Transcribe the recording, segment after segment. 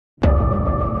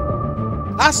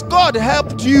Has God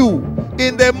helped you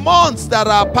in the months that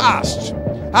are past?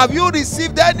 Have you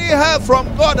received any help from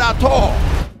God at all?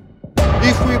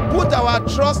 If we put our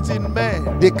trust in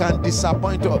men, they can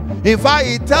disappoint us. In fact,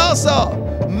 it tells us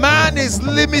man is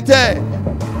limited.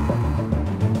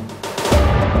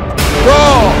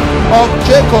 God of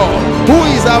Jacob, who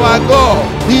is our God,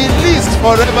 he lives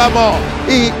forevermore.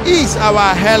 He is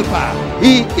our helper.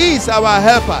 He is our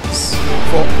helpers.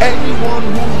 For anyone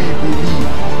who will believe,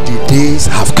 the days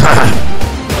have come.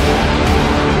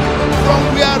 From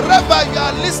wherever you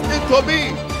are listening to me,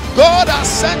 God has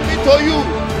sent me to you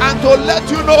and to let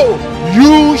you know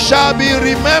you shall be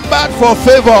remembered for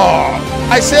favor.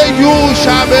 I say you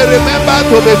shall be remembered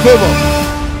to be favored.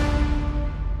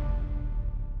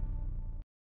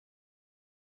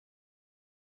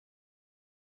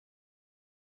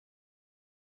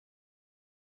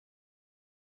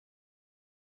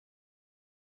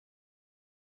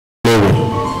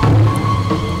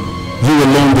 You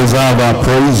alone deserve our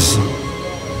praise.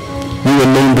 You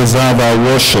alone deserve our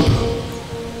worship.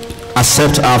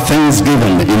 Accept our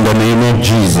thanksgiving in the name of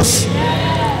Jesus.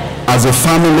 As a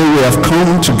family, we have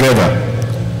come together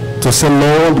to say,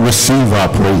 Lord, receive our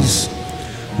praise.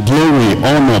 Glory,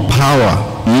 honor, power,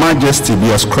 majesty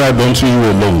be ascribed unto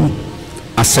you alone.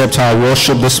 Accept our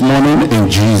worship this morning in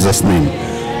Jesus' name.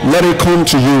 Let it come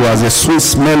to you as a sweet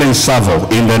smelling savour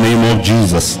in the name of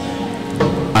Jesus.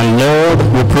 And Lord,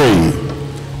 we pray,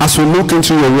 as we look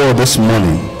into your word this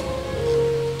morning,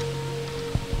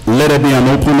 let it be an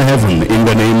open heaven in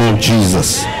the name of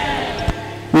Jesus.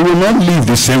 We will not live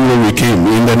the same way we came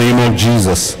in the name of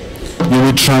Jesus. You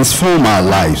will transform our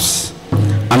lives.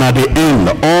 And at the end,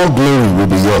 all glory will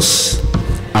be yours.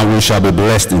 And we shall be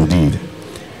blessed indeed.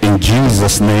 In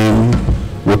Jesus' name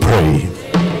we pray.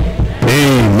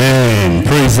 Amen.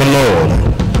 Praise the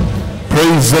Lord.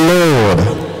 Praise the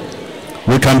Lord.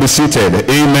 We can be seated.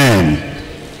 Amen.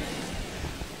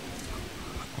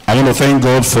 I want to thank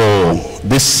God for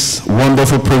this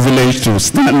wonderful privilege to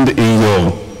stand in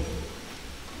your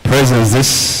presence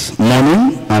this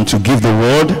morning and to give the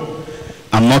word.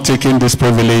 I'm not taking this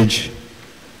privilege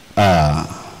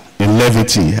in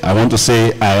levity. I want to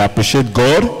say I appreciate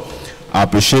God. I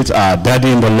appreciate our daddy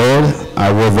in the Lord,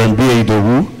 our Reverend B.A.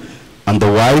 Doru, and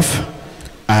the wife,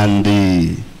 and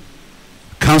the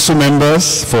council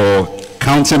members for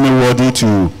counting me worthy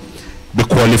to be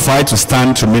qualified to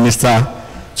stand to minister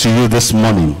to you this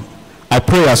morning. I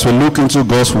pray as we look into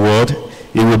God's word,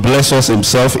 he will bless us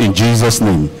himself in Jesus'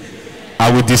 name.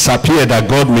 I will disappear that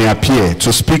God may appear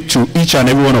to speak to each and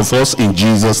every one of us in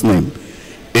Jesus' name.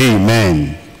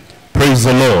 Amen. Praise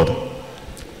the Lord.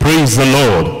 Praise the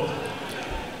Lord.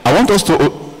 I want us to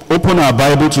open our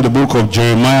Bible to the book of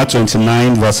Jeremiah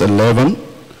 29 verse 11,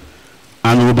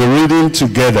 and we'll be reading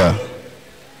together.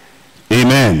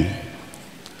 Amen.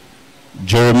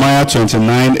 Jeremiah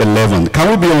 29:11. Can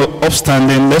we be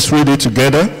upstanding? Let's read it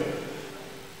together.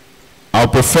 I'll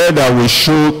prefer that we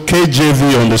show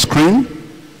KJV on the screen.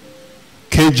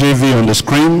 KJV on the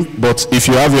screen. But if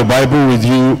you have your Bible with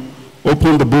you,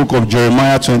 open the book of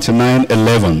Jeremiah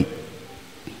 29:11.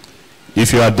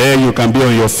 If you are there, you can be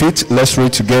on your feet. Let's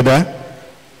read together.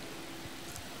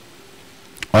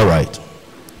 All right.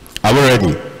 Are we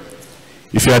ready?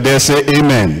 If you are there, say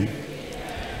amen.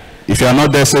 If you are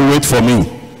not there, say wait for me.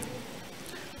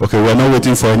 Okay, we're not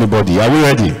waiting for anybody. Are we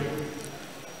ready?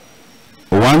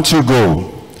 1, 2,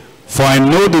 go. For I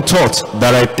know the thought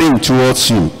that I think towards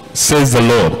you, says the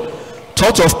Lord,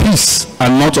 thought of peace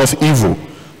and not of evil,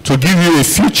 to give you a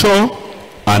future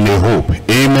and a hope.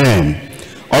 Amen.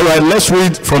 All right, let's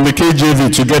read from the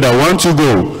KJV together. 1, 2,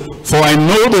 go. For I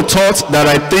know the thought that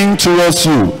I think towards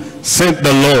you, said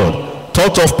the Lord,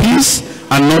 thought of peace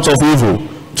and not of evil,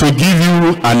 to give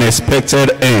you an expected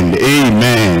end.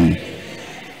 Amen.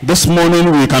 This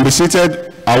morning we can be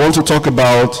seated. I want to talk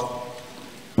about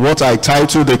what I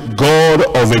titled the God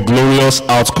of a glorious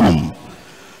outcome.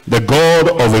 The God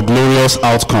of a glorious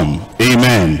outcome.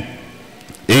 Amen.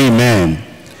 Amen.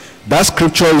 That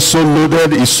scripture is so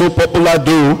loaded, is so popular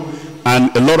though,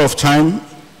 and a lot of time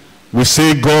we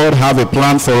say God have a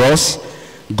plan for us.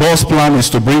 God's plan is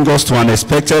to bring us to an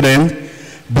expected end,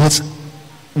 but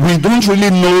we don't really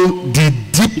know the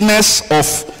deepness of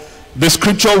the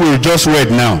scripture we just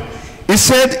read now. It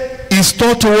said his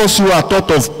thought towards you are thought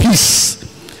of peace.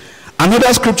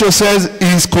 Another scripture says he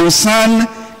is concerned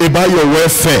about your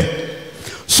welfare.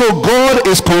 So God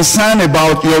is concerned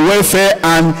about your welfare,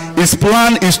 and his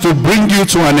plan is to bring you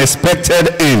to an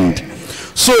expected end.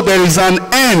 So there is an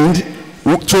end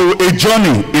to a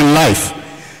journey in life.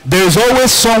 There is always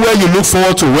somewhere you look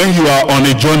forward to when you are on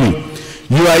a journey.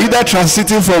 You are either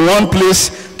transiting from one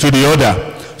place to the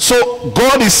other. So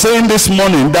God is saying this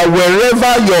morning that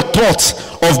wherever your thoughts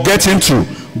of getting to,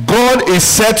 God is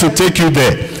set to take you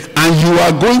there, and you are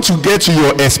going to get to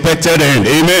your expected end.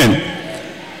 Amen.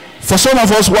 For some of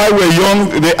us, while we're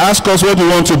young, they ask us what we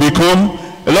want to become.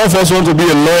 A lot of us want to be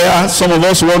a lawyer, some of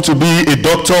us want to be a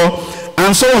doctor,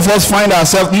 and some of us find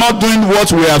ourselves not doing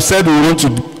what we have said we want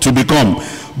to become.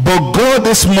 But God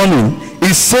this morning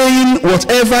is saying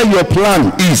whatever your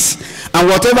plan is, and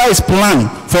whatever is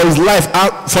planned for his life,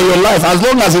 for your life, as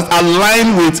long as it's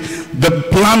aligned with the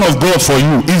plan of God for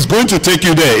you, is going to take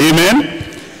you there. Amen.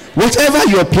 Whatever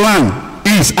your plan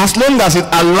is, as long as it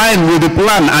aligns with the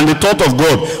plan and the thought of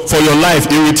God for your life,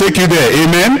 it will take you there.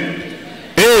 Amen.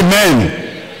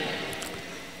 Amen.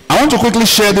 I want to quickly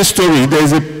share this story. There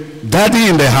is a daddy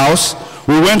in the house.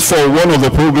 We went for one of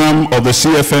the program of the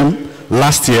CFM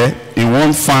last year in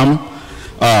one farm,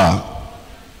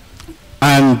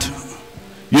 and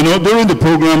you know, during the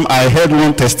program I heard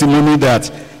one testimony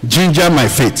that ginger my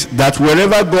faith, that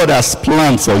wherever God has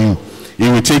planned for you, he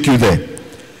will take you there.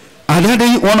 And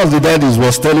one of the daddies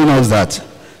was telling us that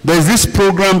there's this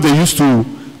program they used to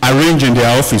arrange in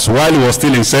their office while he was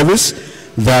still in service,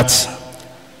 that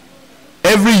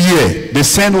every year they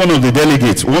send one of the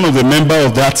delegates, one of the members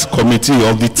of that committee,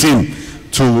 of the team,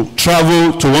 to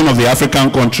travel to one of the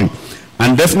African countries.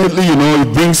 And definitely, you know,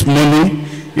 it brings money,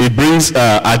 it brings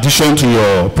addition to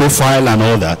your profile and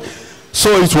all that. So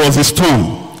it was his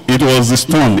turn. It was his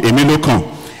turn.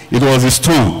 It was his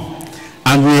turn.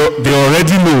 And they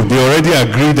already knew, they already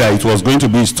agreed that it was going to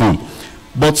be his turn.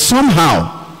 But somehow,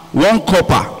 one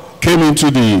copper came into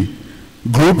the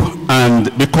group,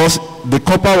 and because the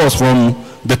copper was from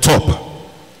the top,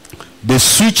 they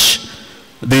switched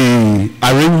the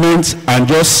arrangement and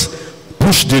just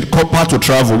pushed the copper to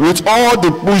travel. With all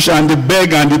the push and the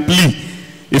beg and the plea,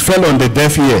 it fell on the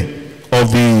deaf ear of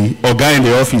the guy in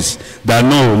the office that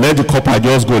no, let the copper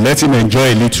just go, let him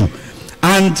enjoy a little.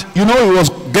 And you know, he was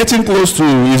getting close to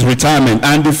his retirement,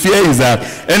 and the fear is that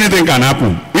anything can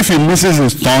happen. If he misses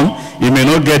his turn, he may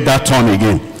not get that turn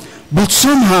again. But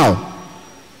somehow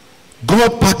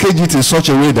God packaged it in such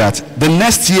a way that the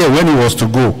next year when he was to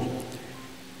go,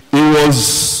 he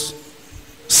was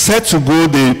set to go.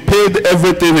 They paid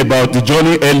everything about the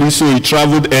journey early, so he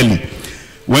traveled early.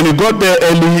 When he got there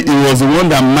early, he was the one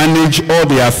that managed all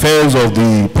the affairs of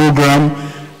the program,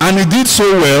 and he did so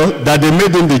well that they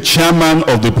made him the chairman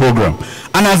of the program.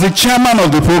 And as the chairman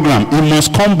of the program, he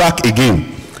must come back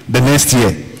again the next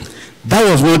year. That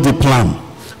was not the plan.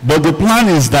 But the plan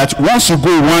is that once you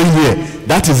go 1 year,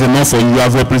 that is enough for you. You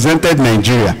have represented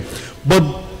Nigeria. But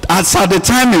as at the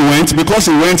time he went, because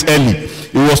he went early,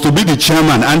 he was to be the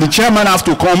chairman, and the chairman has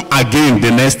to come again the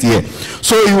next year.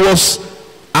 So he was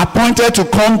appointed to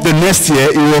come the next year.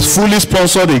 He was fully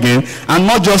sponsored again, and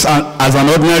not just as an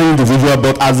ordinary individual,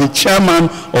 but as the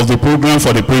chairman of the program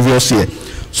for the previous year.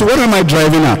 So what am I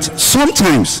driving at?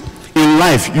 Sometimes in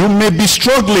life you may be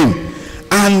struggling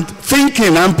and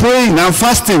thinking and praying and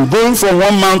fasting, going from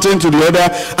one mountain to the other,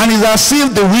 and it's as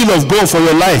if the will of God for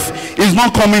your life is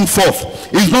not coming forth,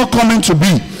 it's not coming to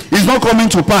be, it's not coming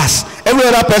to pass. Every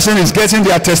other person is getting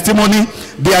their testimony,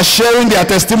 they are sharing their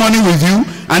testimony with you,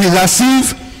 and it's as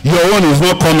if your own is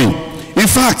not coming. In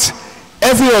fact,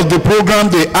 every of the program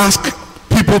they ask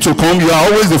people to come, you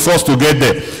are always the first to get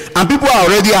there, and people are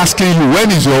already asking you, when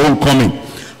is your own coming?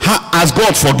 Has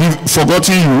God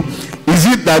forgotten you? Is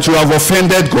it that you have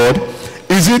offended God?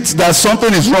 Is it that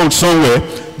something is wrong somewhere?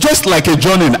 Just like a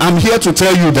journey, I'm here to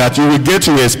tell you that you will get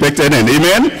to your expected end.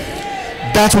 Amen?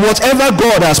 That whatever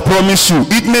God has promised you,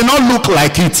 it may not look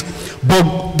like it,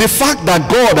 but the fact that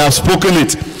God has spoken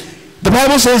it, the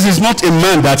Bible says he's not a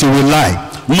man that he will lie,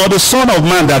 nor the son of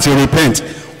man that he repent.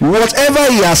 Whatever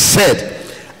he has said,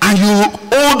 and you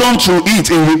hold on to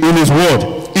it in his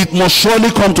word, it must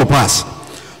surely come to pass.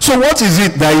 So what is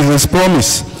it that is his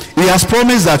promise? He has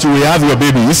promised that you will have your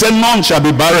baby. He said, none shall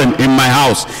be barren in my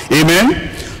house.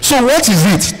 Amen? So what is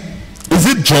it? Is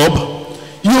it job?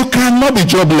 You cannot be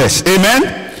jobless.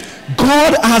 Amen?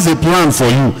 God has a plan for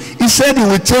you. He said he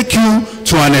will take you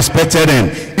to an expected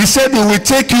end. He said he will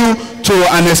take you to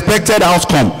an expected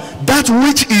outcome. That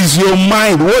which is your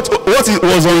mind, what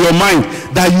was on your mind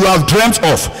that you have dreamt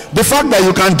of, the fact that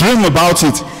you can dream about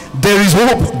it, there is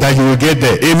hope that you will get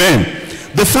there. Amen?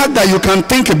 The fact that you can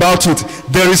think about it,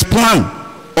 there is plan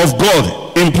of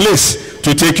God in place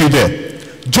to take you there.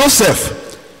 Joseph,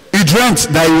 he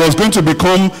dreamt that he was going to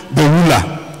become the ruler,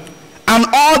 and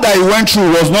all that he went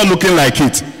through was not looking like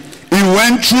it. He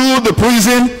went through the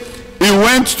prison, he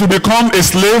went to become a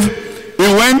slave, he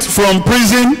went from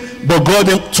prison, but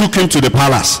God took him to the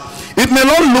palace. It may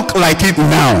not look like it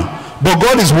now, but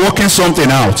God is working something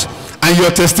out. and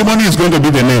your testimony is going to be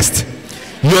the next.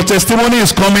 Your testimony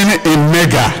is coming in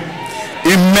mega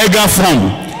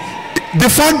form. The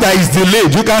fact that it's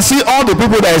delayed, you can see all the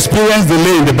people that experience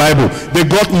delay in the Bible, they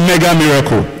got mega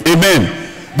miracle. Amen.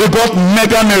 They got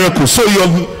mega miracle. So your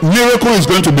miracle is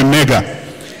going to be mega.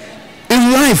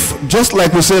 In life, just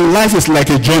like we say, life is like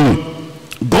a journey.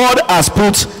 God has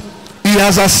he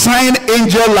has assigned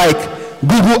angel like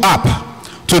Google app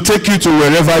to take you to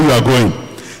wherever you are going.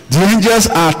 The angels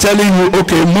are telling you,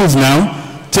 okay, move now,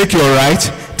 take your right,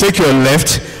 take your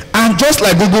left, and just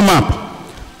like Google Map.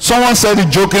 Someone said it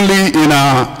jokingly in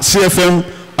our CFM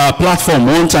platform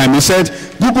one time. He said,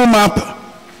 Google Map,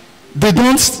 they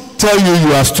don't tell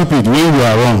you are stupid when you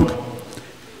are wrong.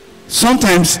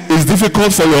 Sometimes it's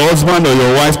difficult for your husband or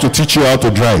your wife to teach you how to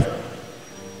drive.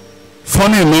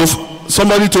 Funny enough,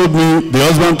 somebody told me the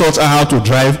husband taught her how to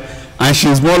drive, and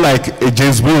she's more like a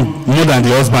James Bond more than the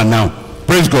husband now.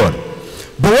 Praise God.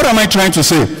 But what am I trying to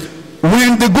say?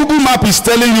 When the Google Map is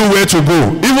telling you where to go,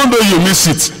 even though you miss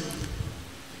it,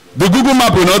 the Google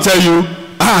Map will not tell you,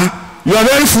 you are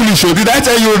very foolish, or did I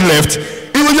tell you left?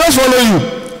 It will just follow you.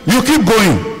 You keep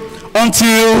going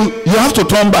until you have to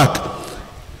turn back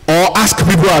or ask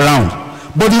people around.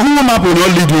 But the Google Map will not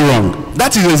lead you wrong.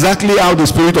 That is exactly how the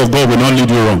Spirit of God will not lead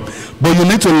you wrong. But you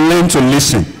need to learn to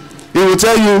listen. It will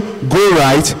tell you, go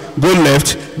right, go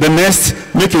left, the next,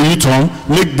 make a U-turn,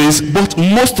 make this. But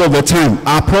most of the time,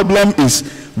 our problem is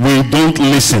we don't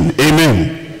listen.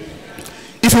 Amen.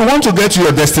 If you want to get to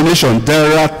your destination,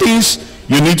 there are things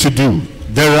you need to do.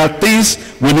 There are things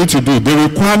we need to do. The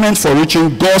requirement for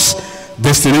reaching God's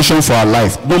destination for our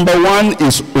life. Number one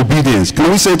is obedience. Can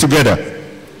we say it together?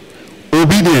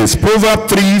 Obedience.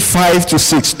 Proverbs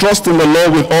 3:5-6. Trust in the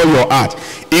Lord with all your heart.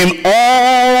 In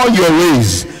all your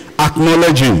ways,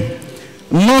 acknowledge him.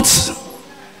 Not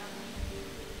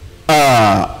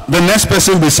the next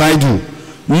person beside you.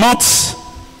 Not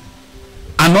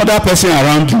another person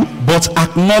around you, but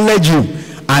acknowledge him,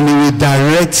 and he will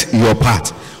direct your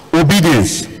path.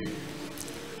 Obedience.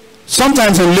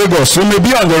 Sometimes in Lagos, you may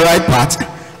be on the right path,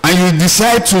 and you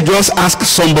decide to just ask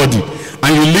somebody,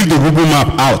 and you leave the Google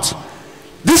Map out.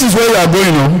 This is where you are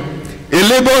going on. A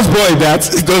Lagos boy that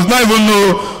does not even know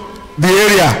the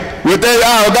area will tell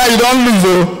you, okay, you don't lose,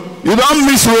 you don't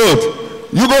miss road,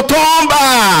 you go turn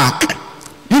back.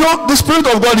 You know, the Spirit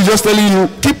of God is just telling you,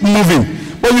 keep moving.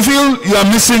 But you feel you are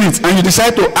missing it, and you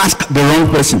decide to ask the wrong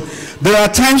person. There are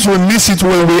times we miss it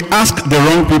when we ask the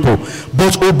wrong people.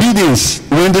 But obedience,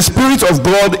 when the Spirit of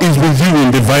God is with you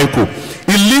in the vehicle,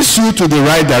 it leads you to the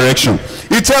right direction.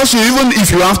 It tells you, even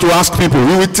if you have to ask people,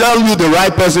 it will tell you the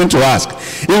right person to ask.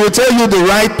 It will tell you the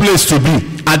right place to be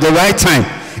at the right time.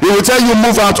 It will tell you,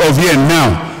 move out of here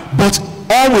now. But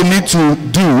all we need to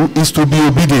do is to be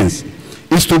obedient.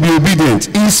 Is to be obedient.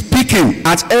 He's speaking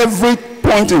at every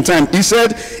point in time. He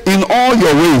said, in all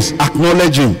your ways,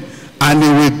 acknowledge him, and he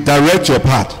will direct your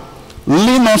path.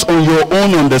 Lean not on your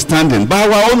own understanding. By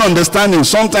our own understanding,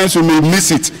 sometimes we may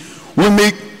miss it. We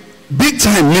may big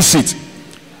time miss it.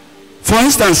 For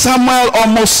instance, Samuel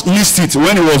almost missed it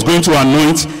when he was going to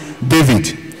anoint David.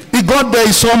 He got there,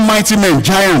 he saw mighty men,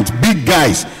 giants, big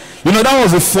guys. You know, that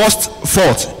was the first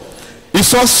fault. He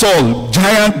saw Saul,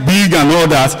 giant, big and all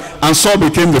that, and Saul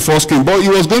became the first king. But he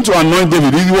was going to anoint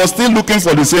David. He was still looking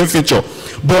for the same feature.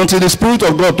 But until the Spirit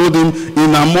of God told him,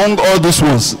 in among all these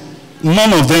ones,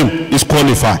 none of them is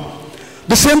qualified.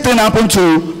 The same thing happened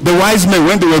to the wise men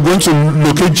when they were going to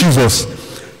locate Jesus.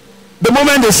 The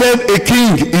moment they said a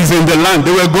king is in the land,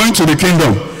 they were going to the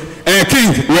kingdom.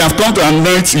 King, we have come to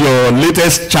anoint your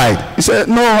latest child. He said,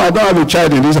 no, I don't have a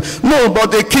child in this. No,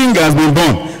 but the king has been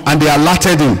born. And they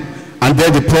alerted him. And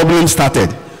then the problem started,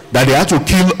 that they had to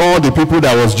kill all the people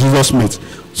that was Jesus' mate.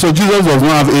 So Jesus does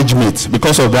not have age mates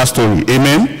because of that story.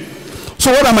 Amen?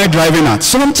 So what am I driving at?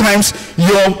 Sometimes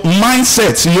your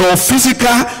mindset, your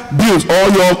physical build, or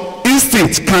your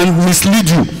instinct can mislead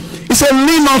you. He said,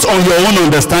 lean not on your own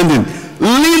understanding.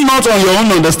 Lean not on your own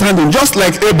understanding. Just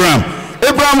like Abraham.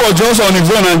 Abraham was just on his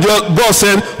own, and God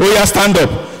said, oh yeah, stand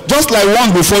up. Just like one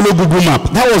will follow Google Map.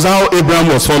 That was how Abraham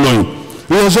was following.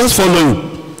 He was just following.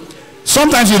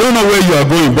 Sometimes you don't know where you are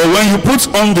going, but when you put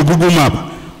on the Google Map,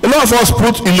 a lot of us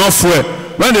put enough fuel.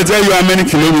 When they tell you how many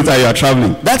kilometers you are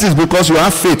traveling, that is because you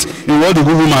have faith in what the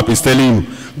Google Map is telling you.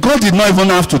 God did not even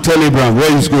have to tell Abraham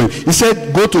where he's going. He said,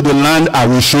 go to the land I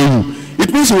will show you. It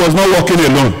means he was not walking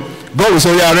alone. God will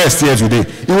say, yeah, rest here today.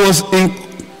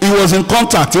 He was in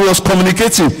contact. He was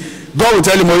communicating. God will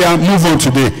tell him, oh yeah, move on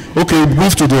today. Okay,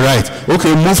 move to the right.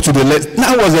 Okay, move to the left.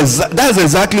 That's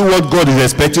exactly what God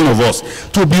is expecting of us.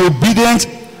 To be obedient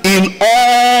in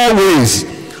all ways.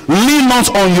 Lean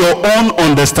not on your own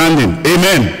understanding.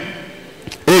 Amen.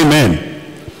 Amen.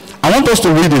 I want us to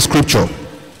read the scripture.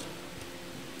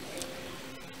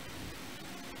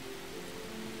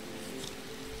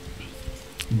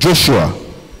 Joshua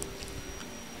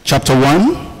chapter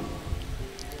 1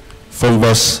 from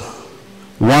verse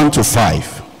 1 to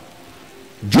 5.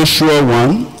 Joshua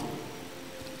 1,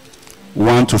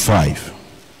 1 to 5.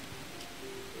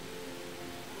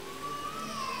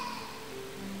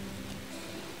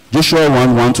 Joshua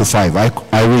 1, 1 to 5.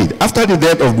 I read. After the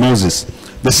death of Moses,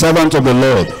 the servant of the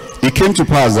Lord, it came to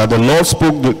pass that the Lord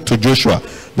spoke to Joshua,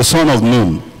 the son of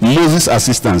Nun, Moses'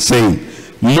 assistant, saying,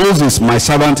 Moses, my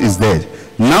servant, is dead.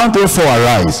 Now therefore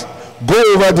arise, go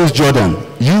over this Jordan,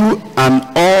 you and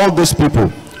all these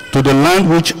people, to the land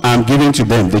which I am giving to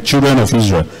them, the children of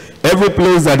Israel. Every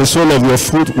place that the sole of your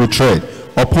foot will tread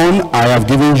upon I have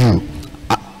given you.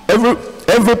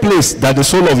 Every place that the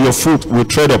sole of your foot will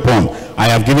tread upon I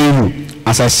have given you.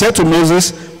 As I said to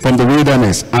Moses from the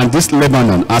wilderness and this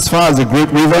Lebanon, as far as the great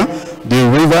river, the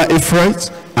river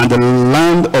Euphrates, and the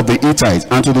land of the Hittites,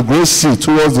 and to the great sea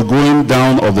towards the going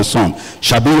down of the sun,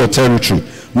 shall be your territory.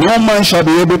 No man shall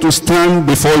be able to stand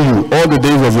before you all the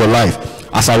days of your life.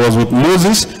 As I was with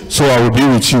Moses, so I will be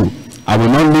with you. I will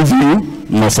not leave you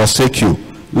nor forsake you.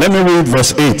 Let me read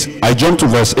verse 8. I jump to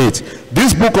verse 8.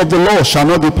 This book of the law shall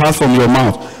not depart from your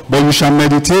mouth, but you shall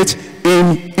meditate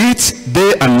in it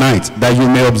day and night, that you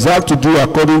may observe to do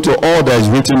according to all that is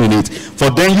written in it. For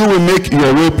then you will make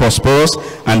your way prosperous,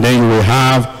 and then you will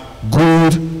have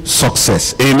good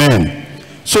success. Amen.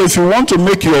 So if you want to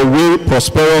make your way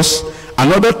prosperous,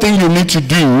 another thing you need to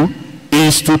do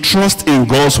is to trust in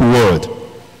God's word.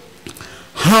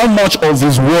 How much of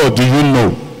his word do you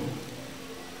know?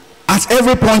 At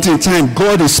every point in time,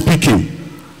 God is speaking.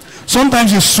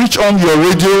 Sometimes you switch on your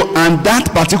radio and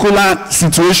that particular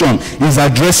situation is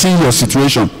addressing your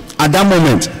situation. At that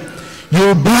moment,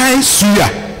 you buy suya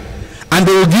and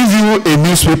they will give you a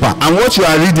newspaper, and what you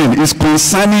are reading is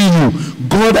concerning you.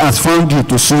 God has found you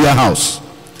to suya house.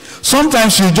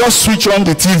 Sometimes you just switch on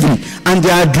the TV and they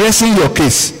are addressing your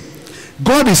case.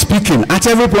 God is speaking at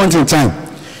every point in time.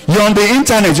 You're on the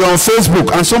internet, you're on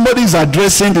Facebook, and somebody is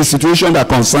addressing the situation that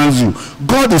concerns you.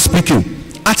 God is speaking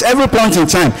at every point in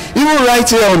time. Even right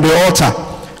here on the altar,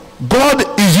 God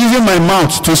is using my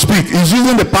mouth to speak. He's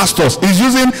using the pastors. He's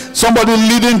using somebody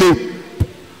leading the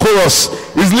chorus.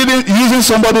 He's using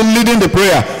somebody leading the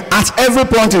prayer. At every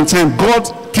point in time,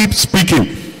 God keeps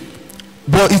speaking.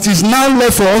 But it is now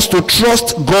left for us to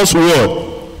trust God's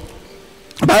word.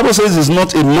 The Bible says it's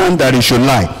not a man that he should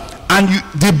lie. And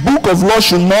the book of law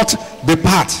should not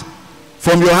depart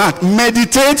from your heart.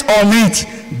 Meditate on it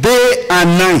day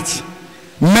and night.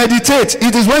 Meditate.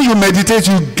 It is when you meditate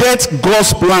you get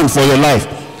God's plan for your life.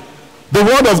 The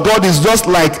word of God is just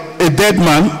like a dead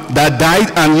man that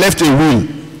died and left a will.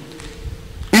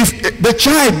 If the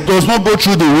child does not go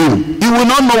through the will, he will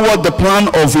not know what the plan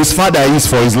of his father is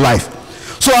for his life.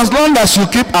 So as long as you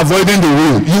keep avoiding the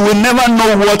will, you will never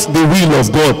know what the will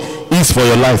of God is for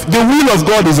your life. The will of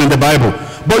God is in the Bible,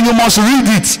 but you must read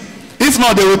it. If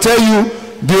not, they will tell you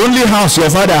the only house your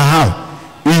father has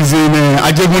is in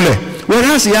Adebisi,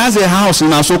 whereas he has a house in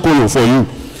Asokolo for you.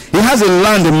 He has a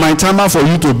land in Maitama for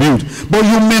you to build, but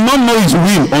you may not know his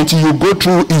will until you go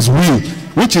through his will,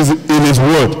 which is in his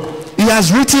word. He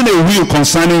has written a will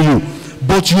concerning you,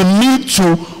 but you need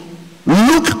to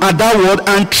look at that word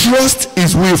and trust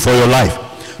his will for your life.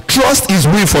 Trust his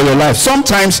will for your life.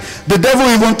 Sometimes the devil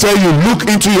even tell you, look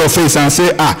into your face and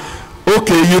say,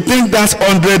 okay, you think that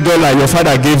 $100 your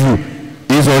father gave you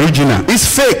is original. It's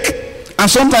fake. And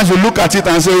sometimes you look at it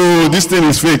and say, oh, this thing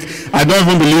is fake. I don't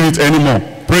even believe it anymore.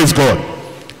 Praise God.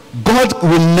 God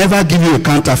will never give you a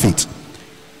counterfeit.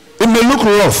 It may look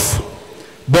rough,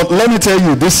 but let me tell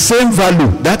you, the same value,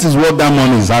 that is what that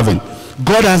money is having.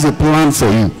 God has a plan for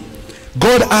you.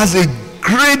 God has a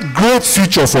great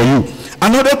future for you.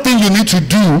 Another thing you need to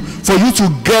do for you to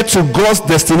get to God's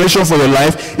destination for your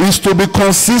life is to be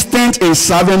consistent in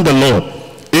serving the Lord.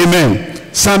 Amen.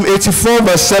 Psalm 84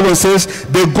 verse 7 says,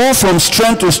 they go from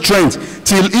strength to strength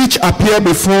till each appear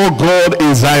before God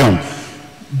in Zion.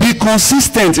 Be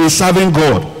consistent in serving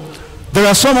God. There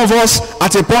are some of us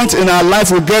at a point in our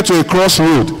life we get to a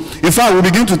crossroad. In fact, we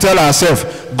begin to tell ourselves,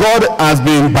 God has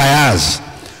been biased.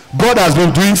 God has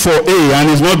been doing for A and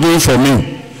is not doing for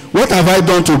me. What have I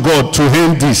done to God to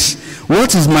him this?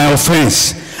 What is my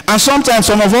offense? And sometimes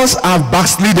some of us have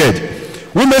backslided.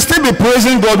 We may still be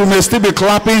praising God, we may still be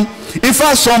clapping. In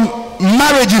fact, some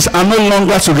marriages are no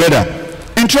longer together.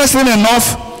 Interesting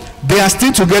enough, they are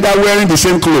still together wearing the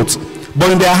same clothes.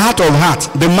 But in their heart of heart,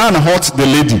 the man hurts the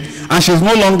lady, and she's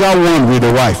no longer one with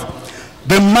the wife.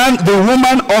 The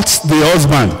woman hurts the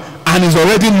husband, and is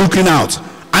already looking out.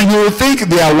 And you will think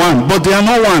they are one, but they are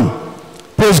not one.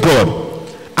 Praise God.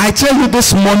 I tell you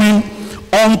this morning,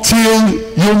 until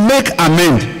you make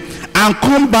amend and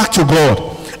come back to God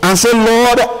and say,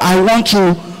 Lord, I want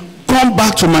to come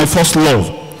back to my first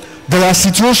love. There are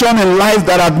situations in life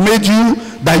that have made you,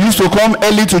 that used to come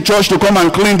early to church to come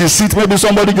and clean the seat. Maybe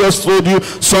somebody just told you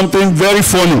something very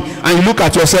funny, and you look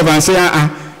at yourself and say, me,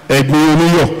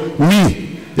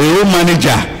 a whole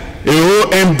manager, a whole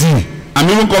MD, I'm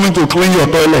even coming to clean your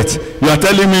toilet. You are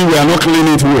telling me we are not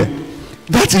cleaning it well.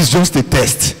 That is just a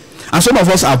test. And some of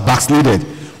us have backslided.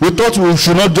 We thought we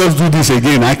should not just do this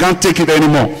again. I can't take it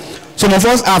anymore. Some of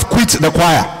us have quit the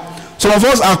choir. Some of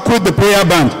us have quit the prayer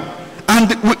band.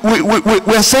 And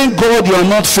we are saying, God, you are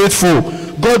not faithful.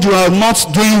 God, you are not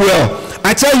doing well.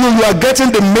 I tell you, you are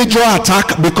getting the major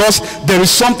attack because there is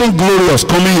something glorious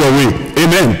coming your way.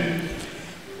 Amen.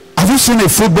 Have you seen a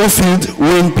football field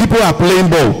when people are playing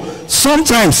ball?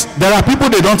 Sometimes there are people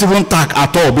they don't even tack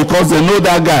at all because they know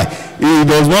that guy.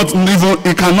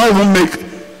 He cannot even make,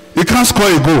 he can't score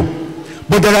a goal.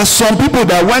 But there are some people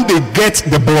that when they get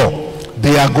the ball,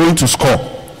 they are going to score.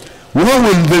 What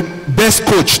will the best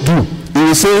coach do? He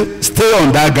will say, stay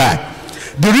on that guy.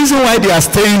 The reason why they are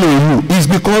staying on you is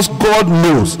because God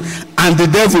knows and the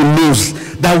devil knows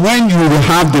that when you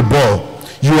have the ball,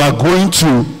 you are going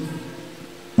to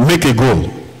make a goal.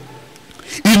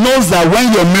 He knows that when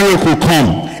your miracle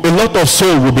comes, a lot of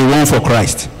souls will be won for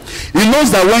Christ. He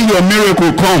knows that when your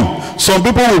miracle comes, some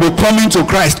people will be coming to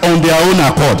Christ on their own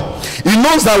accord. He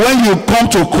knows that when you come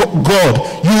to God,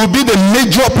 you will be the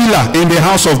major pillar in the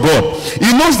house of God. He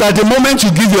knows that the moment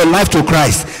you give your life to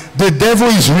Christ, the devil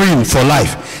is ruined for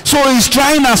life. So he's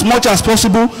trying as much as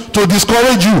possible to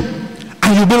discourage you.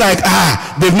 And you'll be like,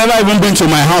 they've never even been to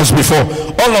my house before.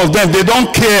 All of them, they don't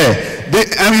care.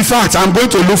 And in fact, I'm going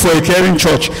to look for a caring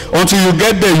church. Until you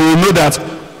get there, you will know that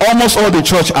almost all the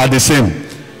church are the same.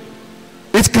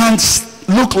 It can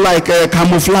look like a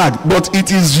camouflage, but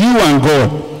it is you and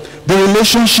God. The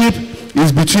relationship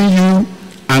is between you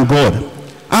and God.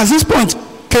 As this point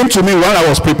came to me while I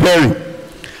was preparing,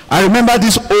 I remember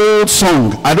this old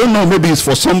song. I don't know, maybe it's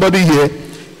for somebody here.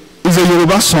 It's a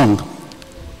Yoruba song.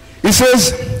 It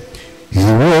says,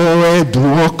 Ìwọ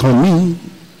ẹ̀dùn ọkàn mi,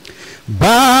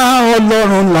 bá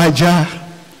Ọlọ́run làjà.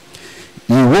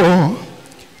 Ìwọ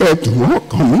ẹ̀dùn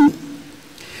ọkàn mi,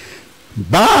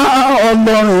 bá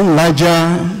Ọlọ́run làjà.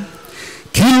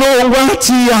 Kí ló wá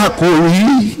tí a kò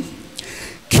rí?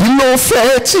 Kí ló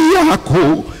fẹ́ tí a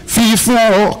kò fi fún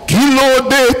ọ? Kí ló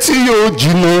dé tí o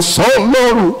jìnnà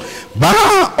sọ́lọ́run? Bá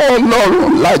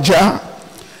Ọlọ́run làjà.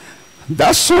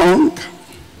 That song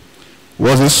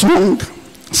was a song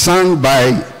sung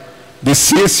by the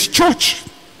CS Church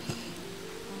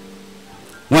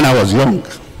when I was young.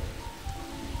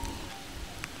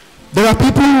 There are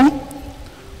people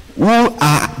who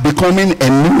are becoming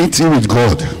enmity with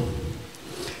God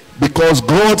because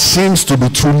God seems to be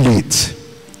too late.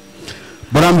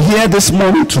 But I'm here this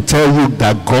morning to tell you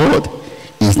that God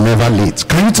is never late.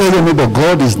 Can you tell your neighbor,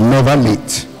 God is never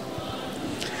late?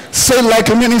 Say like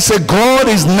a minute, say, God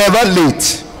is never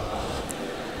late.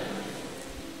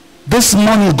 This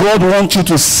morning, God wants you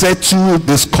to settle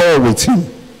the score with him.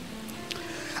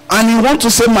 And he wants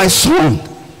to say, my son,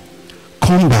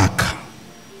 come back.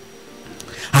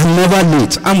 I'm never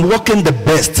late. I'm working the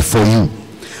best for you.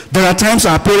 There are times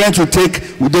our parents will take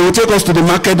us to the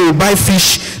market, they will buy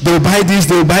fish, they will buy this,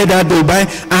 they will buy that, they will buy,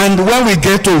 and when we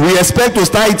get to, we expect to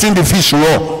start eating the fish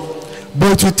raw.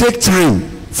 But it will take time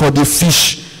for the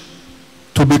fish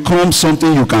to become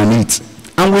something you can eat.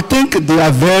 And we think they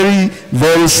are very,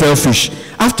 very selfish.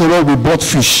 After all, we bought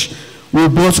fish, we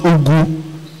bought ugu.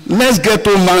 Let's get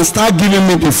home and start giving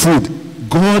me the food.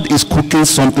 God is cooking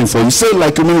something for you. Say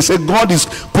like you say, God is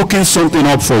cooking something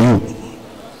up for you.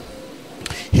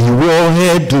 Ìwọ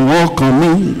ẹ̀dùn ọkàn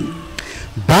mi,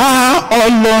 bá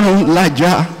Ọlọ́run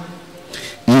làjà.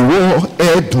 Ìwọ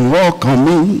ẹ̀dùn ọkàn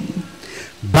mi,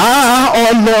 bá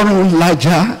Ọlọ́run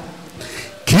làjà.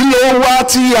 Kí ló wá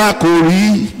tí a kò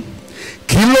rí?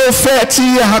 Kí ló fẹ́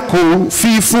tí a kò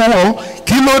fi fún ọ?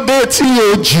 Kí ló dé tí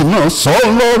o jìnnà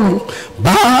sọ́lọ́run?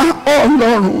 Bá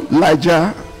Ọlọ́run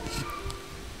làjà.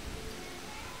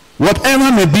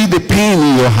 Whatever may be the pain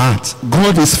in your heart,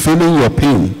 God is feeling your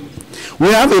pain. We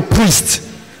have a priest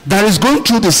that is going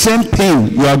through the same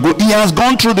pain you are going. He has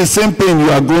gone through the same pain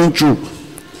you are going through.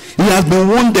 He has been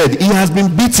wounded. He has been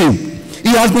beaten. He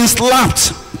has been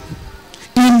slapped.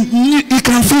 He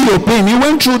can feel your pain. He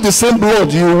went through the same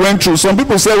blood you went through. Some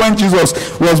people say when Jesus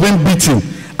was being beaten,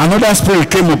 another spirit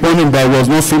came upon him that was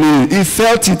not feeling it. He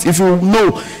felt it. If you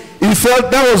know, he felt.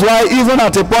 That was why even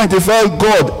at a point he felt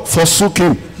God forsook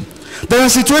him. There are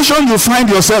situations you find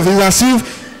yourself, it's as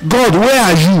if, God, where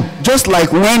are you? Just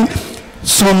like when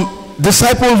some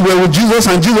disciples were with Jesus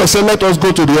and Jesus said, let us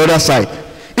go to the other side.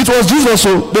 It was Jesus,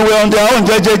 so they were on their own.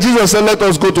 Jesus said, let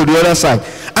us go to the other side.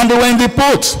 And they were in the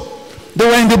boat. They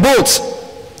were in the boat.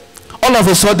 All of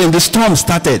a sudden, the storm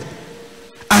started.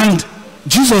 And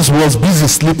Jesus was busy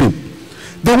sleeping.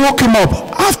 They woke him up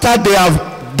after they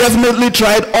have definitely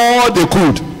tried all they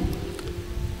could.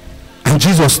 And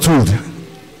Jesus stood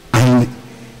and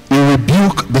he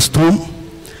rebuked the storm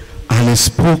and he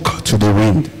spoke to the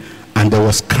wind, and there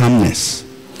was calmness.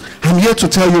 I'm here to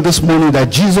tell you this morning that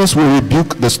Jesus will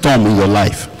rebuke the storm in your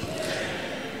life.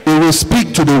 He will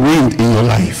speak to the wind in your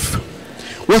life.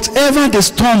 Whatever the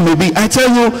storm may be, I tell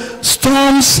you,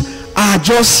 storms are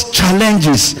just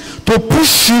challenges to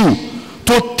push you,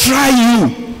 to try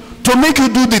you, to make you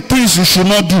do the things you should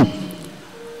not do.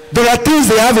 There are things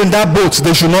they have in that boat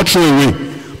they should not throw away.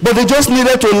 But they just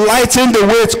needed to lighten the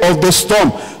weight of the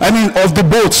storm, of the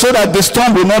boat, so that the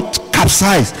storm will not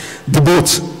capsize the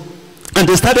boat. And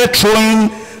they started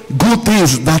throwing good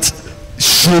things that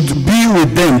should be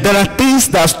with them. There are things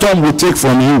that storm will take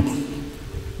from you.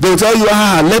 They will tell you,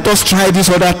 let us try this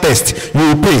other test. You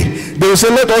will pay. They will say,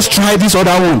 let us try this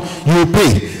other one. You will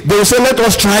pay. They will say, let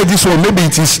us try this one. Maybe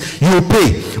it is. You will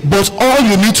pay. But all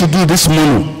you need to do this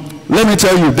morning, let me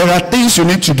tell you, there are things you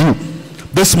need to do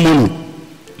this morning.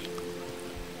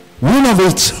 One of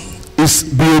it is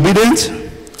be obedient.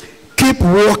 Keep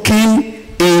walking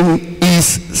in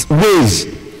his ways.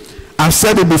 I've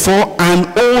said it before, and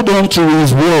hold on to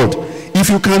his word. If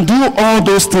you can do all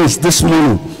those things this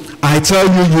morning, I tell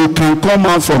you, you can come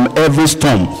out from every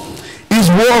storm. His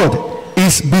word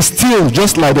is be still,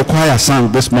 just like the choir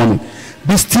sang this morning.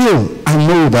 Be still and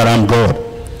know that I'm God.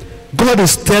 God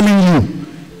is telling you,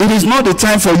 it is not the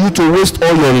time for you to waste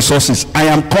all your resources. I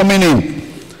am coming in.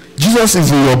 Jesus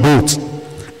is in your boat,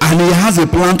 and he has a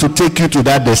plan to take you to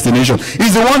that destination.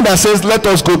 He's the one that says, let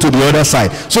us go to the other side,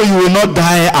 so you will not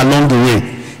die along the way.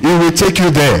 He will take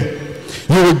you there.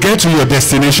 You will get to your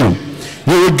destination.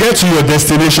 You will get to your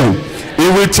destination. He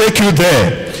will take you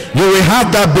there. You will have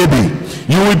that baby.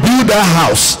 You will build that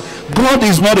house. God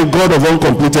is not a God of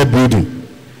uncompleted building.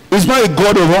 He's not a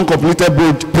God of uncompleted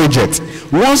project.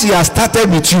 Once he has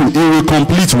started with you, he will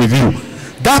complete with you.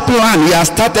 That plan he has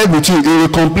started with you, he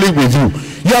will complete with you.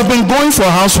 You have been going for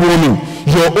housewarming.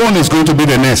 Your own is going to be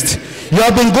the next. You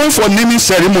have been going for naming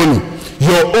ceremony.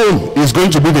 Your own is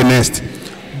going to be the next.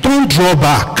 Don't draw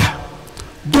back.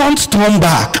 Don't turn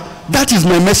back. That is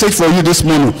my message for you this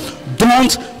morning.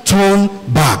 Don't turn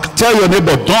back. Tell your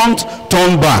neighbor, don't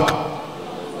turn back.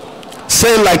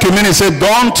 Say it like a minute. Say,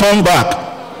 don't turn back.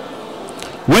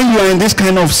 When you are in this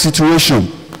kind of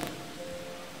situation,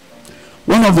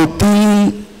 one of the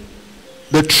things,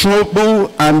 the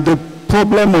trouble and the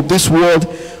problem of this world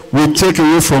will take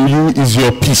away from you is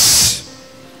your peace.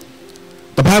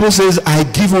 The Bible says, I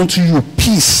give unto you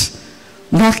peace,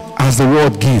 not as the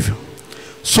world give.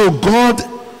 So God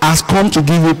has come to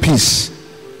give you peace.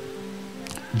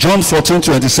 John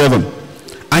 14:27.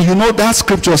 And you know that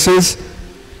scripture says,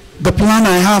 the plan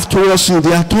I have towards you,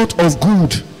 they are thought of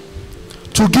good,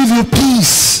 to give you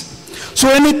peace. So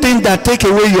anything that take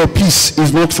away your peace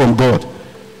is not from God.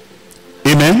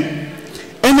 Amen?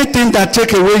 Anything that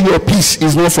take away your peace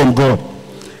is not from God.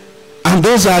 And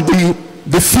those are the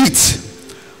defeat,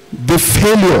 the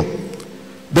failure,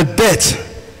 the death,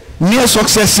 near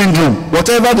success syndrome,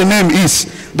 whatever the name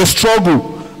is, the struggle,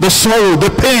 the sorrow, the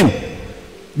pain,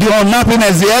 the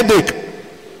unhappiness, the headache,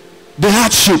 the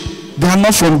hardship, they are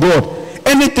not from God.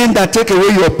 Anything that take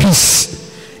away your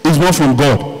peace is not from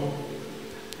God.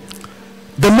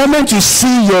 The moment you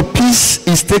see your peace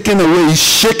is taken away, is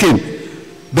shaken,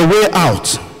 the way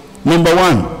out, number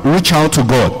one, reach out to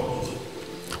God.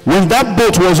 When that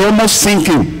boat was almost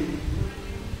sinking,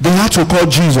 they had to call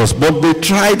Jesus, but they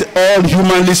tried, all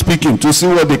humanly speaking, to see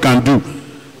what they can do.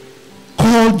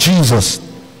 Call Jesus.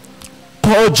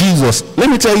 Call Jesus. Let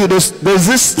me tell you this. There's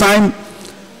this time,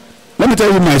 let me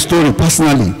tell you my story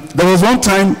personally. There was one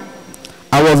time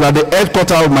I was at the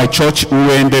headquarters of my church. We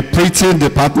were in the printing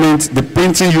department, the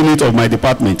printing unit of my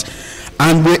department.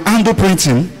 And we handle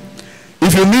printing.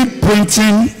 If you need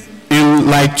printing in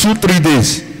like 2-3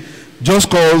 days, just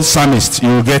call Psalmist, you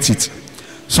will get it.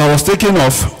 So I was taken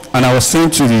off and I was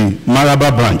sent to the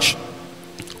Maraba branch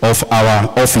of our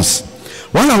office.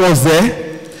 While I was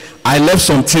there, I left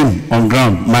some team on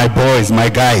ground, my boys, my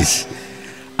guys.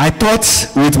 I thought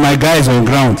with my guys on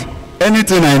ground,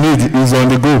 anything I need is on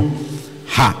the go.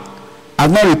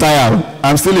 I'm not retired,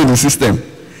 I'm still in the system.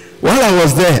 While I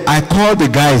was there, I called the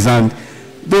guys, and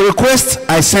the request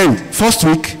I sent first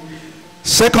week,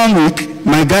 Second week,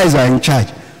 my guys are in charge.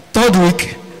 Third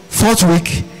week, fourth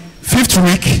week, fifth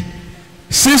week,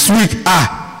 sixth week.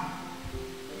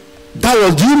 That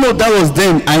was, do you know, that was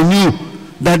then I knew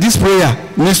that this prayer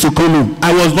needs to come in.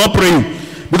 I was not praying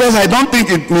because I don't think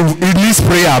it needs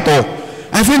prayer at all.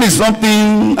 I feel it's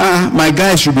something my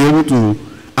guys should be able to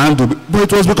handle. But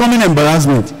it was becoming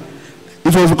embarrassment.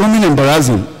 It was becoming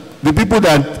embarrassing. The people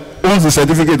that owns the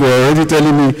certificate were already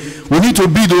telling me, we need to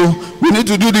bid, we need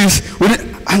to do this.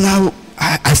 And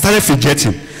I started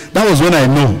fidgeting. That was when I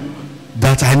know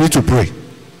that I need to pray.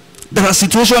 There are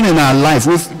situations in our life,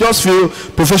 we just feel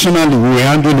professionally we will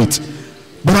handle it.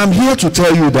 But I'm here to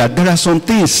tell you that there are some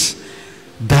things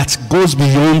that goes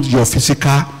beyond your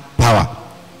physical power.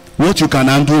 What you can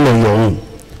handle on your own.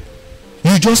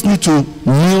 You just need to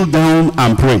kneel down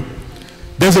and pray.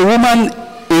 There's a woman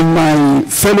in my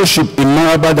fellowship in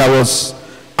Maraba that was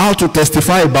out to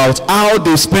testify about how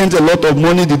they spent a lot of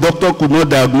money. The doctor could not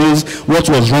diagnose what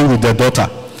was wrong with their daughter.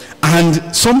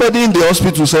 And somebody in the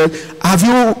hospital said, have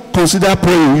you considered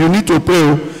praying? You need to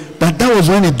pray. That was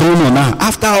when it dawned on her.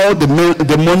 After all the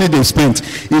money they spent,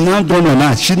 it now dawned on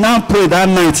her. She now prayed that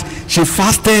night. She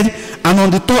fasted. And on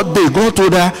the third day, God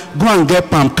told her, go and get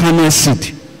palm kernel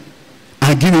seed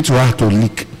and give it to her to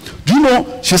lick. Do you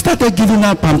know, she started giving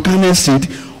her palm kernel seed.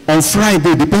 On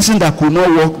Friday, the person that could not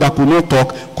walk, that could not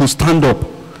talk, could stand up.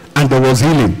 And there was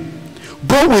healing.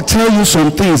 God will tell you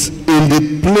some things in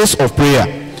the place of prayer.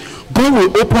 God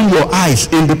will open your eyes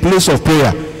in the place of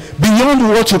prayer. Beyond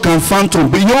what you can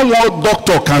fathom, beyond what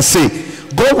doctor can say,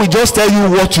 God will just tell you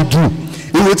what to do.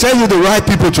 He will tell you the right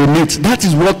people to meet. That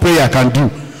is what prayer can do.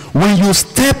 When you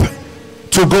step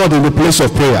to God in the place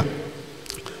of prayer.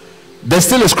 There's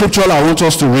still a scripture I want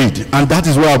us to read, and that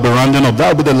is where I'll be rounding up.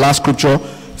 That will be the last scripture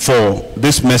for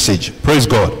this message. Praise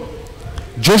God.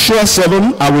 Joshua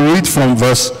 7, I will read from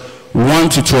verse 1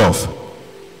 to 12.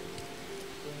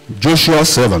 Joshua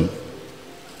 7.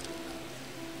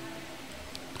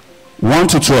 1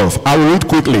 to 12. I will read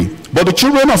quickly. But the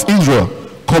children of Israel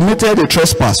committed a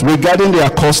trespass regarding their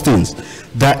costings.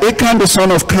 That Achan the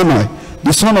son of Carmi,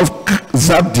 the son of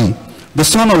Zabdi, the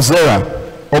son of Zerah,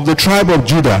 of the tribe of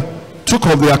Judah, took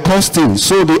of their costings.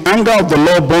 So the anger of the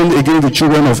Lord burned against the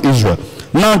children of Israel.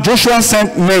 Now Joshua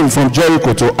sent men from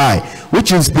Jericho to Ai,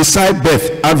 which is beside Beth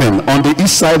Aven, on the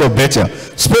east side of Bethel,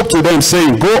 spoke to them,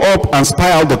 saying, go up and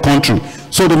spy out the country.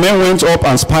 So the men went up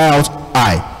and spied out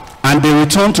Ai. And they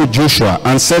returned to Joshua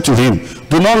and said to him,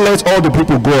 do not let all the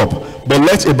people go up, but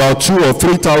let about 2,000 or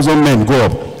 3,000 men go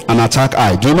up and attack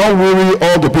Ai. Do not worry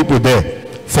all the people there,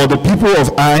 for the people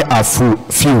of Ai are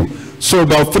few. So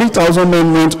about 3,000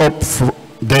 men went up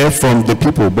there from the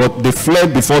people, but they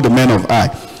fled before the men of Ai.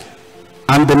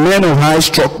 And the men of Ai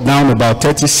struck down about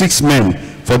 36 men,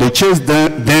 for they chased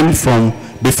them from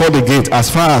before the gate as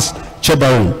far as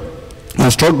Chebaron,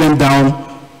 and struck them down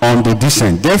on the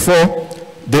descent. Therefore,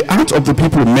 the heart of the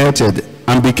people melted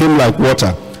and became like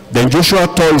water. Then Joshua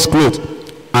tore his clothes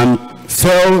and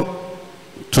fell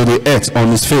to the earth on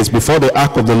his face before the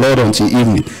ark of the Lord until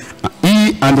evening.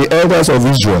 He and the elders of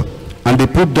Israel, and they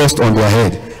put dust on their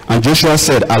head. And Joshua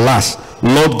said, alas,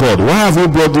 Lord God, why have you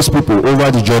brought these people over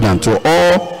the Jordan to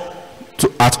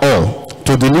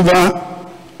deliver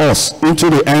us into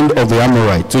the hand of the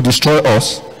Amorite, to destroy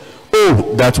us?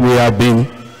 Oh, that we have been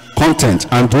content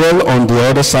and dwell on the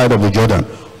other side of the Jordan.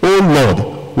 Oh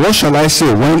Lord, what shall I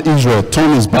say when Israel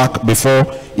turn his back before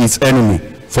its enemy?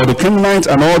 For the Canaanites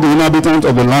and all the inhabitants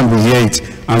of the land will hear it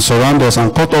and surround us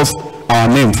and cut off our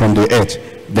name from the earth.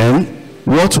 Then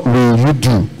what will you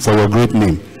do for your great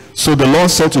name? So the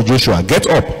Lord said to Joshua, get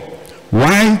up.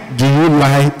 Why do you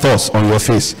lie thus on your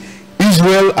face?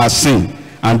 Israel has sinned,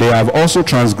 and they have also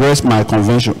transgressed my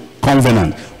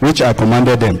covenant, which I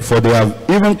commanded them. For they have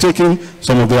even taken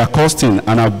some of their costing,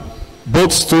 and have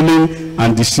both stolen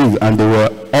and deceived, and they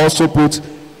will also put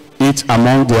it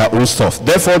among their own stuff.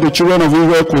 Therefore the children of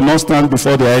Israel could not stand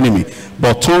before their enemy,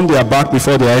 but turned their back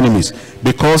before their enemies,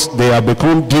 because they have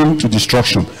become doomed to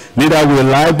destruction. Neither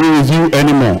will I be with you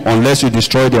anymore, unless you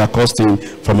destroy their costing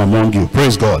from among you.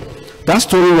 Praise God. That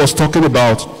story was talking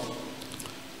about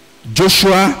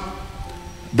Joshua.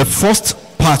 The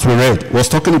first part we read was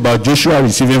talking about Joshua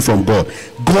receiving from God.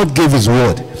 God gave his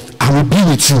word. I will be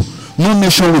with you. No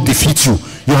nation will defeat you.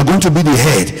 You are going to be the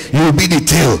head. You will be the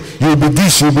tail. You will be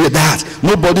this, you will be that.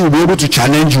 Nobody will be able to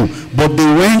challenge you. But they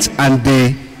went and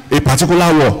a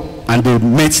particular war, and they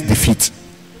met defeat.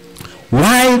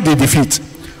 Why the defeat?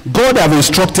 God have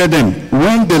instructed them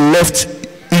when they left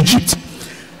Egypt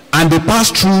and they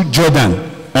passed through Jordan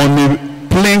on a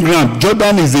plain ground.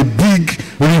 Jordan is a big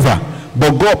river,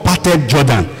 but God parted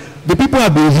Jordan the people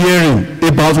have been hearing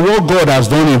about what God has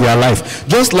done in their life.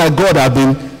 Just like God has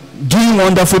been doing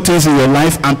wonderful things in your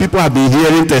life, and people have been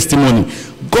hearing testimony.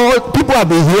 People have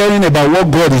been hearing about what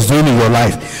God is doing in your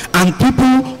life. And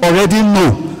people already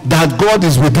know that God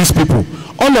is with these people.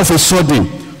 All of a sudden,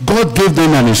 God gave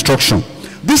them an instruction.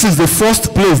 This is the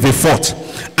first place they fought.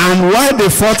 And while they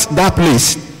fought that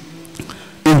place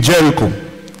in Jericho,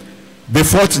 they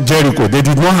fought Jericho. They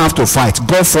did not have to fight.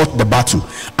 God fought the battle.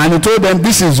 And he told them,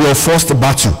 this is your first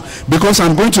battle. Because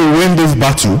I'm going to win this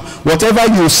battle. Whatever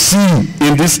you see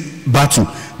in this battle,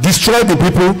 destroy the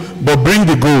people, but bring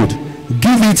the gold.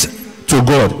 Give it to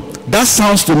God. That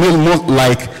sounds to me more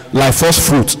like first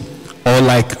fruit or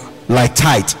like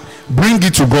tithe. Bring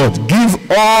it to God. Give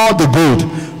all the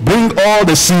gold. Bring all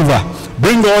the silver.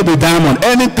 Bring all the diamond.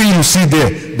 Anything you see there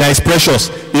that is precious,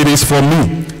 it is for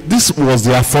me. This was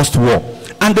their first war.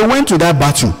 And they went to that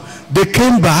battle. They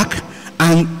came back,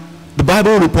 and the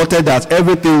Bible reported that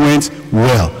everything went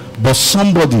well. But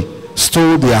somebody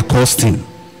stole their costume.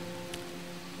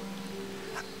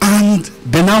 And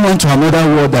they now went to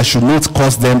another war that should not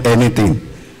cost them anything.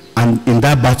 And in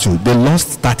that battle, they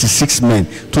lost 36 men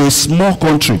to a small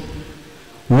country.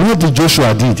 What did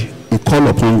Joshua did? He called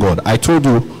upon God. I told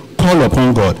you, call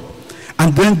upon God.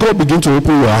 And then God began to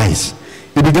open your eyes.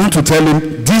 He began to tell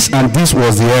him, this and this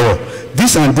was the error.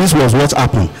 This and this was what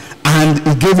happened. And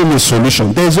he gave him a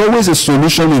solution. There is always a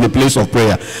solution in the place of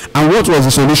prayer. And what was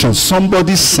the solution?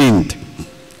 Somebody sinned.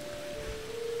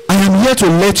 I am here to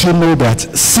let you know that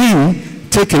sin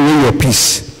takes away your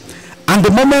peace. And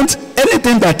the moment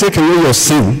anything that takes away your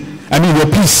sin,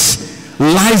 your peace,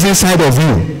 lies inside of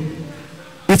you,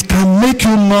 it can make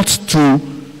you not to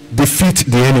defeat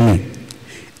the enemy.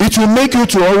 It will make you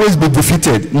to always be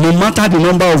defeated, no matter the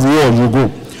number of wars you go.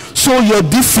 So your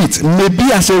defeat may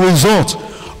be as a result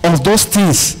of those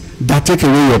things that take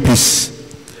away your peace.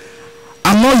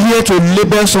 I'm not here to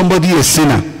label somebody a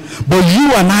sinner, but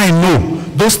you and I know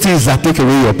those things that take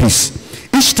away your peace.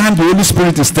 Each time the Holy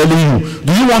Spirit is telling you,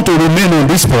 do you want to remain on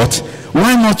this spot?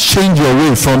 Why not change your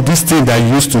way from this thing that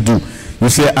you used to do? You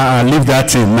say, leave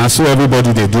that thing. Now so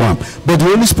everybody they do them. But the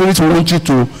Holy Spirit wants you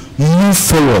to move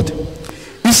forward.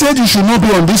 He said you should not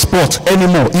be on this spot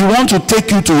anymore. He wants to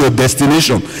take you to your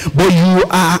destination. But you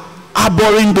are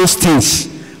harboring those things.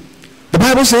 The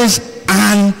Bible says,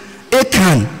 and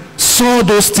Achan saw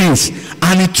those things,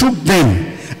 and he took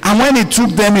them. And when he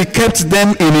took them, he kept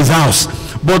them in his house.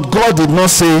 But God did not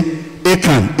say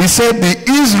Achan. He said the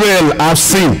Israel have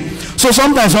sinned. So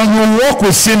sometimes when you walk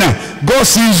with sinner, God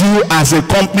sees you as a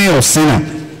company of sinner.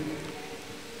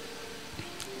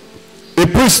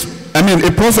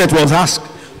 A prophet was asked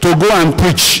to go and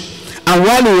preach. And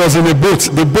while he was in the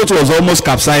boat was almost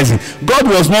capsizing. God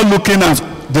was not looking at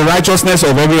the righteousness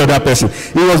of every other person.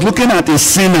 He was looking at a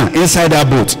sinner inside that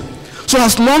boat. So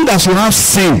as long as you have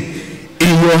sin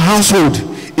in your household,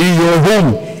 in your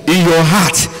home, in your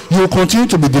heart, you will continue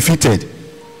to be defeated.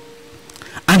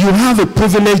 And you have a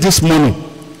privilege this morning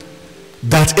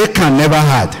that Achan never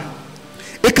had.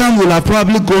 Achan will have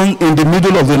probably gone in the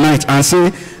middle of the night and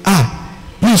say,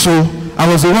 please, I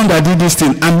was the one that did this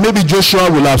thing. And maybe Joshua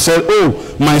will have said,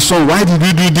 oh, my son, why did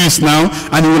you do this now?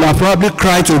 And he will have probably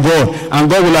cried to God. And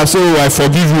God will have said, oh, I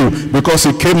forgive you, because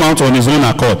he came out on his own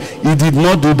accord. He did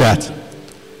not do that.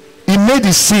 He made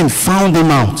his sin, found him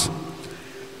out.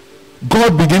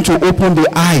 God began to open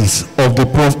the eyes of the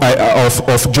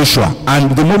of Joshua,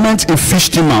 and the moment he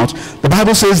fished him out, the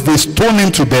Bible says they stoned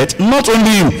him to death. Not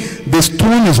only him, they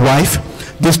stoned his wife,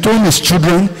 they stoned his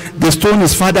children, they stoned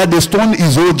his father, they stoned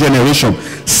his whole generation.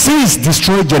 Sins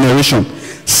destroy generation.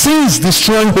 Sins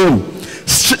destroy home.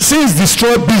 Sins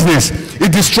destroy business.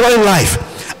 It destroys life.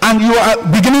 And you are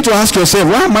beginning to ask yourself,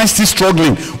 why am I still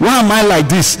struggling? Why am I like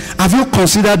this? Have you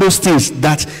considered those things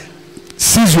that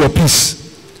seize your peace?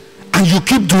 And you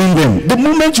keep doing them. The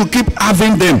moment you keep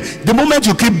having them, the moment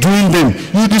you keep doing them,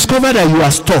 you discover that you are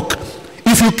stuck.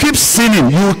 If you keep sinning,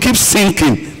 you will keep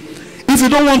sinking. If you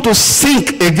don't want to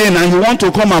sink again and you want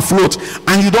to come afloat,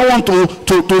 and you don't want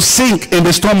to sink in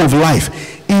the storm of life,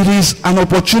 it is an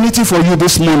opportunity for you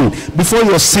this morning, before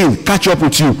your sin catch up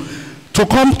with you, to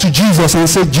come to Jesus and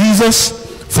say, Jesus,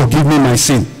 forgive me my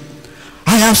sin.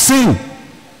 I have sinned.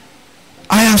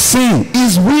 I have sinned.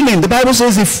 He's willing. The Bible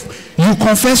says if you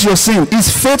confess your sin, he's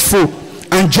faithful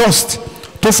and just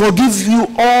to forgive you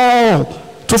all,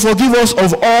 to forgive us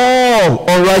of all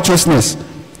unrighteousness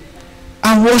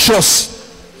and wash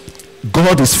us.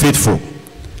 God is faithful.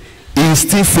 He is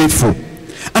still faithful.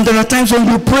 And there are times when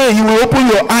you pray, you will open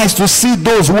your eyes to see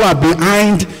those who are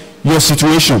behind your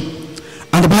situation.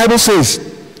 And the Bible says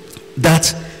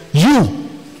that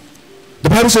the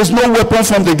Bible says no weapon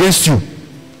formed against you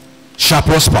shall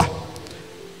prosper.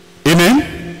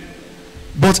 Amen.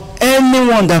 But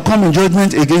anyone that come in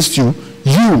judgment against you,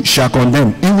 you shall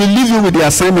condemn. He will leave you with the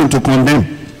assignment to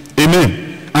condemn.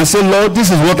 Amen. And say, Lord, this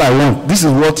is what I want. This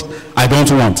is what I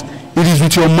don't want. It is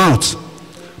with your mouth.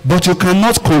 But you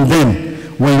cannot condemn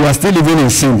when you are still living in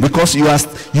sin, because you are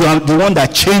the one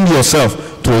that changed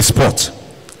yourself to a spot.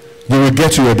 You will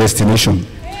get to your destination.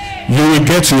 You will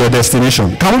get to your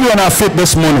destination. Can we be on our feet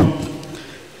this morning?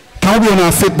 Can we be on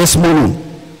our feet this morning?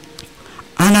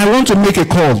 And I want to make a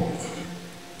call.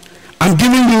 I'm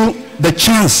giving you the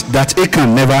chance that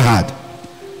Achan never had.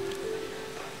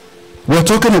 We're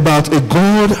talking about a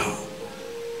God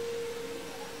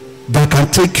that can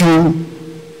take you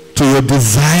to your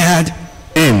desired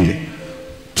end.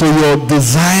 To your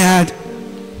desired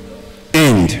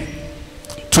end.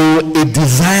 To a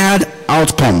desired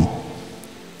outcome.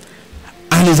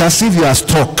 And it's as if you are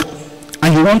stuck.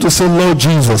 And you want to say, Lord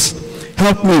Jesus,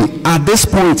 help me at this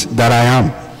point that I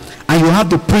am. And you have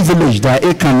the privilege that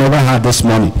Achan never had this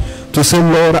morning to say,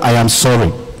 Lord, I am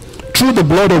sorry. Through the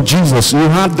blood of Jesus, you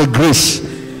have the grace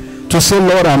to say,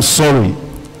 Lord, I'm sorry.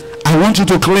 I want you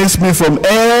to cleanse me from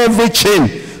every chain.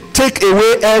 Take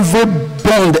away every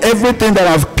bond, everything that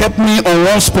have kept me on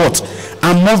one spot,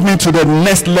 and move me to the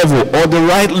next level or the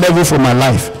right level for my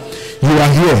life. You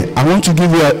are here. I want to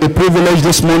give you a privilege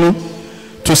this morning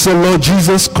to say, Lord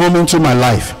Jesus, come into my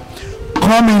life.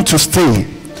 Come in to stay.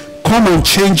 Come and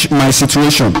change my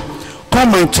situation.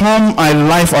 Come and turn my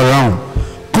life around.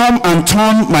 Come and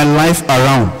turn my life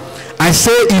around. I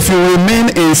say, if you remain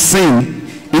in sin,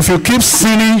 if you keep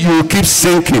sinning, you will keep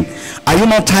sinking. Are you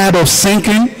not tired of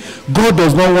sinking? God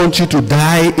does not want you to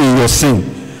die in your sin.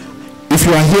 If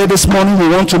you are here this morning, you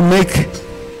want to make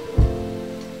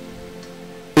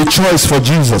a choice for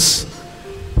Jesus.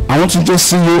 I want to just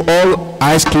see you all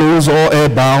eyes closed, all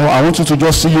head bow. I want you to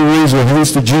just see you raise your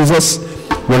hands to Jesus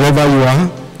wherever you are.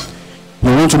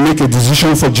 You want to make a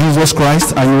decision for Jesus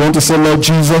Christ, and you want to say, Lord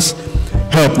Jesus,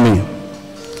 help me.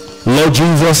 Lord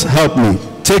Jesus, help me.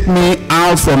 Take me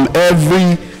out from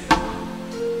every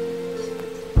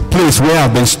place where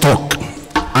I've been stuck,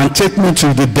 and take me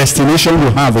to the destination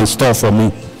you have in store for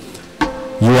me.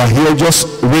 You are here, just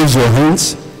raise your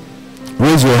hands.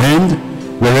 Raise your hand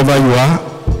wherever you are.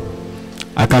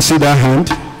 I can see that hand.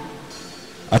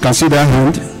 I can see that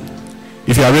hand.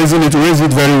 If you are raising it, raise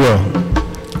it very well.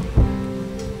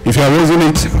 If you are raising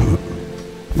it,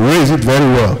 raise it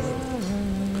very well.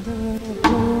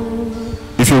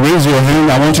 If you raise your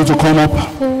hand, I want you to come up.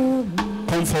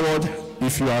 Come forward.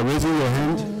 If you are raising your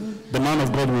hand, the man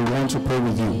of God will want to pray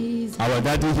with you. Our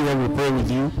daddy here will pray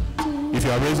with you. If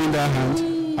you are raising that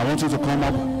hand, I want you to come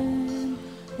up.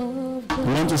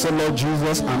 You want to say, Lord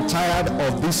Jesus, I'm tired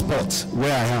of this spot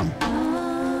where I am.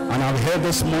 And I've heard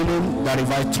this morning that if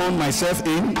I turn myself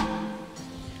in,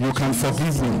 you can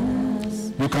forgive me.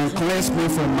 You can cleanse me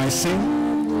from my sin.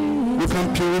 You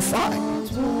can purify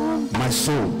my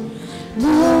soul.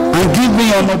 And give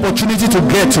me an opportunity to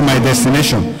get to my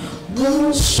destination.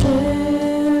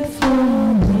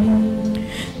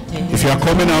 If you are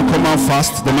coming out, come out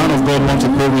fast. The man of God wants to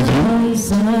pray with you.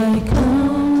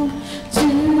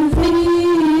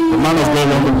 The man of God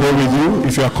wants to pray with you.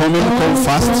 If you are coming, come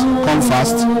fast. Come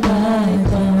fast.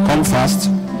 Come fast.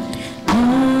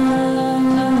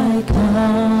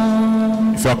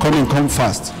 If you are coming, come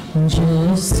fast.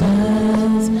 Just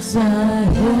as I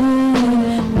am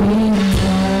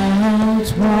without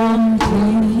one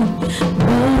plea,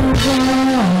 but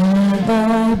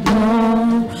thy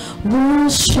blood will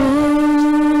show.